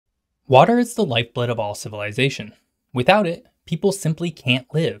Water is the lifeblood of all civilization. Without it, people simply can't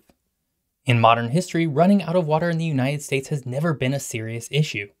live. In modern history, running out of water in the United States has never been a serious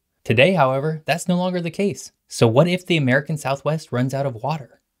issue. Today, however, that's no longer the case. So what if the American Southwest runs out of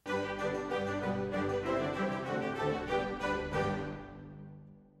water?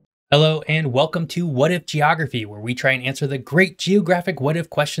 Hello and welcome to What If Geography, where we try and answer the great geographic what if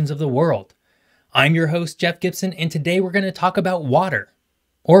questions of the world. I'm your host, Jeff Gibson, and today we're going to talk about water.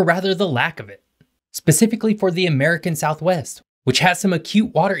 Or rather the lack of it. Specifically for the American Southwest, which has some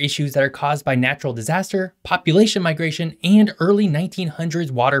acute water issues that are caused by natural disaster, population migration, and early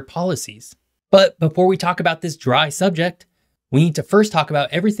 1900s water policies. But before we talk about this dry subject, we need to first talk about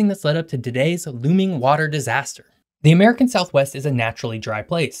everything that's led up to today's looming water disaster. The American Southwest is a naturally dry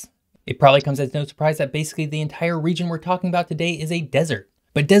place. It probably comes as no surprise that basically the entire region we're talking about today is a desert.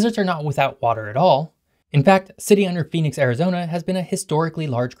 But deserts are not without water at all. In fact, a city under Phoenix, Arizona has been a historically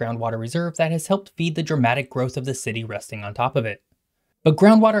large groundwater reserve that has helped feed the dramatic growth of the city resting on top of it. But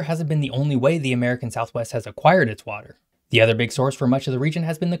groundwater hasn't been the only way the American Southwest has acquired its water. The other big source for much of the region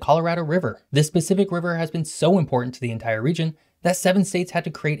has been the Colorado River. This specific river has been so important to the entire region that 7 states had to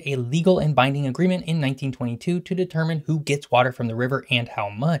create a legal and binding agreement in 1922 to determine who gets water from the river and how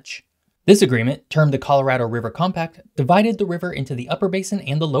much. This agreement, termed the Colorado River Compact, divided the river into the upper basin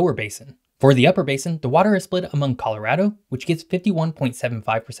and the lower basin. For the upper basin, the water is split among Colorado, which gets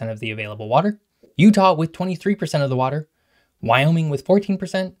 51.75% of the available water, Utah with 23% of the water, Wyoming with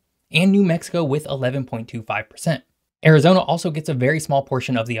 14%, and New Mexico with 11.25%. Arizona also gets a very small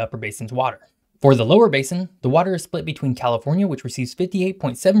portion of the upper basin's water. For the lower basin, the water is split between California, which receives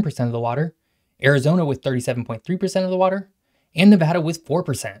 58.7% of the water, Arizona with 37.3% of the water, and Nevada with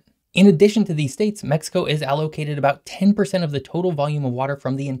 4%. In addition to these states, Mexico is allocated about 10% of the total volume of water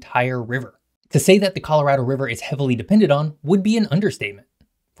from the entire river. To say that the Colorado River is heavily depended on would be an understatement.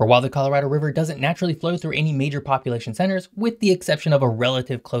 For while the Colorado River doesn't naturally flow through any major population centers, with the exception of a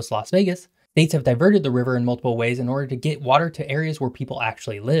relative close Las Vegas, states have diverted the river in multiple ways in order to get water to areas where people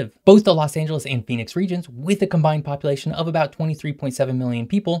actually live. Both the Los Angeles and Phoenix regions, with a combined population of about 23.7 million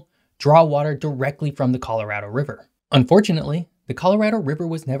people, draw water directly from the Colorado River. Unfortunately, the Colorado River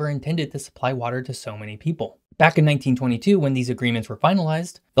was never intended to supply water to so many people. Back in 1922, when these agreements were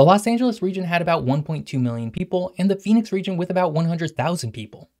finalized, the Los Angeles region had about 1.2 million people and the Phoenix region with about 100,000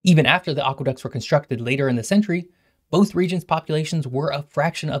 people. Even after the aqueducts were constructed later in the century, both regions' populations were a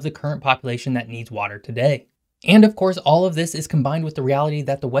fraction of the current population that needs water today. And of course, all of this is combined with the reality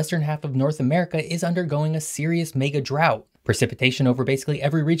that the western half of North America is undergoing a serious mega drought. Precipitation over basically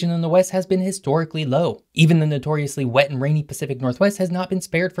every region in the West has been historically low. Even the notoriously wet and rainy Pacific Northwest has not been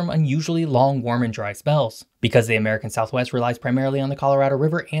spared from unusually long, warm and dry spells. Because the American Southwest relies primarily on the Colorado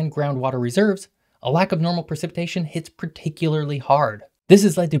River and groundwater reserves, a lack of normal precipitation hits particularly hard. This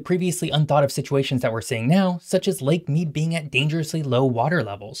has led to previously unthought of situations that we're seeing now, such as Lake Mead being at dangerously low water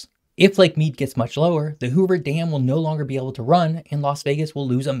levels. If Lake Mead gets much lower, the Hoover Dam will no longer be able to run and Las Vegas will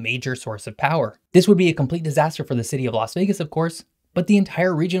lose a major source of power. This would be a complete disaster for the city of Las Vegas, of course, but the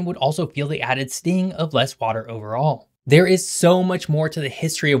entire region would also feel the added sting of less water overall. There is so much more to the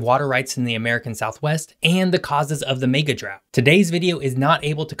history of water rights in the American Southwest and the causes of the mega drought. Today's video is not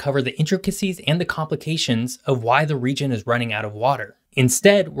able to cover the intricacies and the complications of why the region is running out of water.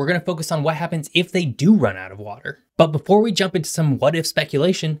 Instead, we're going to focus on what happens if they do run out of water. But before we jump into some what if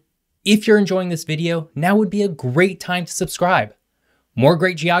speculation, if you're enjoying this video, now would be a great time to subscribe. More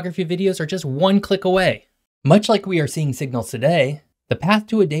great geography videos are just one click away. Much like we are seeing signals today, the path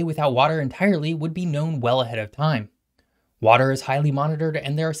to a day without water entirely would be known well ahead of time. Water is highly monitored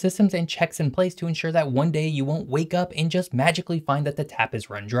and there are systems and checks in place to ensure that one day you won't wake up and just magically find that the tap is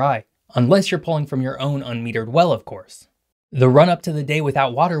run dry. Unless you're pulling from your own unmetered well, of course. The run up to the day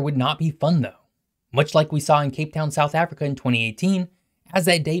without water would not be fun though. Much like we saw in Cape Town, South Africa in 2018, as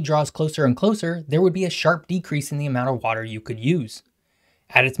that day draws closer and closer, there would be a sharp decrease in the amount of water you could use.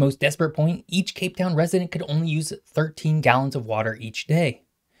 At its most desperate point, each Cape Town resident could only use 13 gallons of water each day.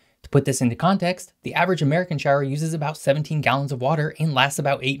 To put this into context, the average American shower uses about 17 gallons of water and lasts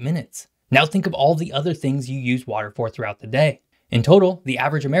about 8 minutes. Now think of all the other things you use water for throughout the day. In total, the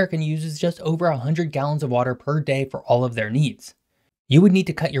average American uses just over 100 gallons of water per day for all of their needs. You would need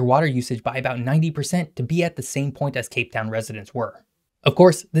to cut your water usage by about 90% to be at the same point as Cape Town residents were. Of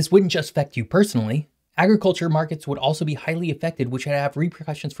course, this wouldn't just affect you personally. Agriculture markets would also be highly affected, which would have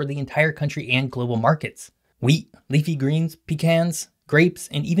repercussions for the entire country and global markets. Wheat, leafy greens, pecans, grapes,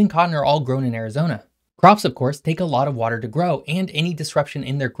 and even cotton are all grown in Arizona. Crops, of course, take a lot of water to grow, and any disruption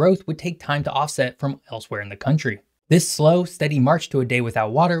in their growth would take time to offset from elsewhere in the country. This slow, steady march to a day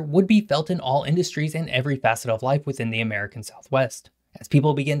without water would be felt in all industries and every facet of life within the American Southwest. As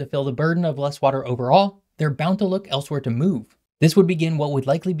people begin to feel the burden of less water overall, they're bound to look elsewhere to move. This would begin what would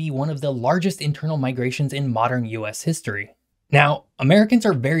likely be one of the largest internal migrations in modern US history. Now, Americans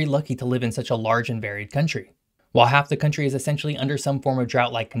are very lucky to live in such a large and varied country. While half the country is essentially under some form of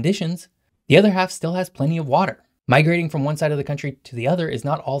drought-like conditions, the other half still has plenty of water. Migrating from one side of the country to the other is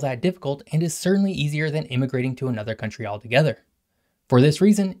not all that difficult and is certainly easier than immigrating to another country altogether. For this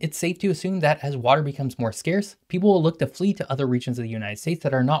reason, it's safe to assume that as water becomes more scarce, people will look to flee to other regions of the United States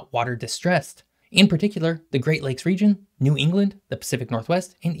that are not water distressed. In particular, the Great Lakes region, New England, the Pacific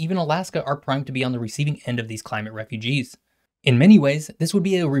Northwest, and even Alaska are primed to be on the receiving end of these climate refugees. In many ways, this would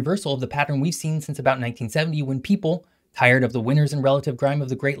be a reversal of the pattern we've seen since about 1970 when people, tired of the winters and relative grime of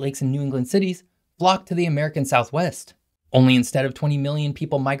the Great Lakes and New England cities, flocked to the American Southwest. Only instead of 20 million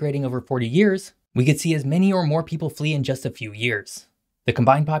people migrating over 40 years, we could see as many or more people flee in just a few years. The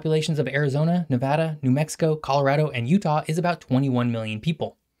combined populations of Arizona, Nevada, New Mexico, Colorado, and Utah is about 21 million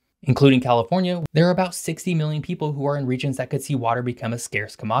people. Including California, there are about 60 million people who are in regions that could see water become a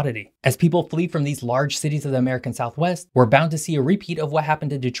scarce commodity. As people flee from these large cities of the American Southwest, we're bound to see a repeat of what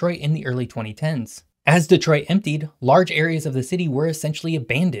happened to Detroit in the early 2010s. As Detroit emptied, large areas of the city were essentially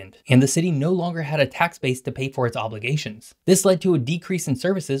abandoned, and the city no longer had a tax base to pay for its obligations. This led to a decrease in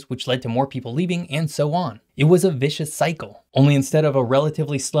services, which led to more people leaving, and so on. It was a vicious cycle. Only instead of a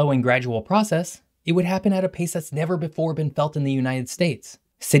relatively slow and gradual process, it would happen at a pace that's never before been felt in the United States.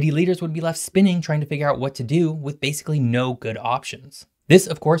 City leaders would be left spinning trying to figure out what to do with basically no good options. This,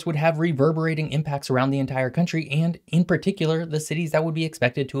 of course, would have reverberating impacts around the entire country and, in particular, the cities that would be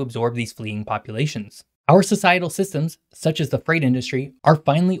expected to absorb these fleeing populations. Our societal systems, such as the freight industry, are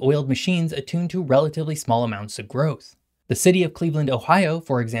finely oiled machines attuned to relatively small amounts of growth. The city of Cleveland, Ohio,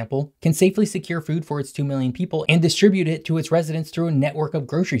 for example, can safely secure food for its 2 million people and distribute it to its residents through a network of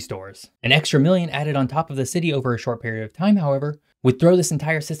grocery stores. An extra million added on top of the city over a short period of time, however, would throw this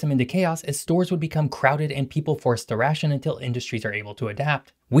entire system into chaos as stores would become crowded and people forced to ration until industries are able to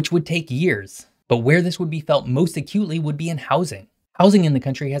adapt, which would take years. But where this would be felt most acutely would be in housing. Housing in the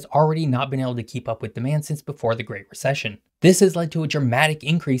country has already not been able to keep up with demand since before the Great Recession. This has led to a dramatic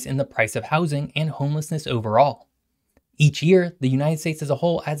increase in the price of housing and homelessness overall. Each year, the United States as a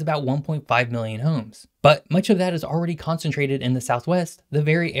whole adds about 1.5 million homes, but much of that is already concentrated in the Southwest, the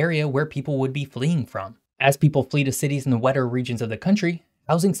very area where people would be fleeing from. As people flee to cities in the wetter regions of the country,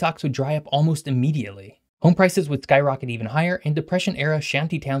 housing stocks would dry up almost immediately. Home prices would skyrocket even higher, and Depression-era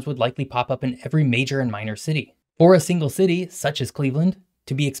shanty towns would likely pop up in every major and minor city. For a single city, such as Cleveland,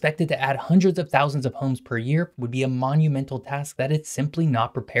 to be expected to add hundreds of thousands of homes per year would be a monumental task that it's simply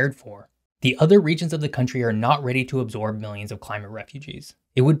not prepared for. The other regions of the country are not ready to absorb millions of climate refugees.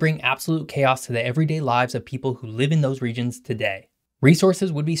 It would bring absolute chaos to the everyday lives of people who live in those regions today.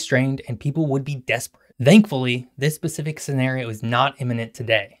 Resources would be strained and people would be desperate. Thankfully, this specific scenario is not imminent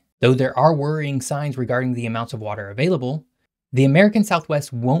today. Though there are worrying signs regarding the amounts of water available, the American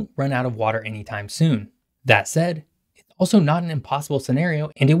Southwest won't run out of water anytime soon. That said, it's also not an impossible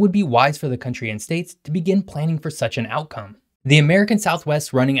scenario, and it would be wise for the country and states to begin planning for such an outcome. The American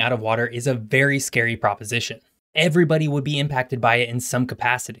Southwest running out of water is a very scary proposition. Everybody would be impacted by it in some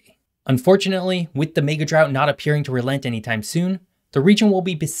capacity. Unfortunately, with the megadrought not appearing to relent anytime soon, the region will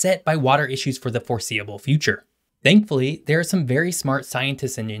be beset by water issues for the foreseeable future. Thankfully, there are some very smart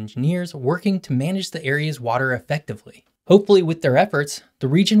scientists and engineers working to manage the area's water effectively. Hopefully, with their efforts, the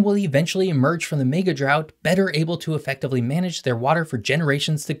region will eventually emerge from the megadrought better able to effectively manage their water for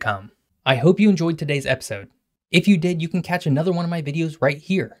generations to come. I hope you enjoyed today's episode. If you did, you can catch another one of my videos right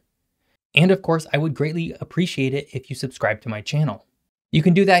here. And of course, I would greatly appreciate it if you subscribe to my channel. You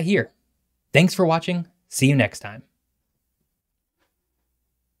can do that here. Thanks for watching. See you next time.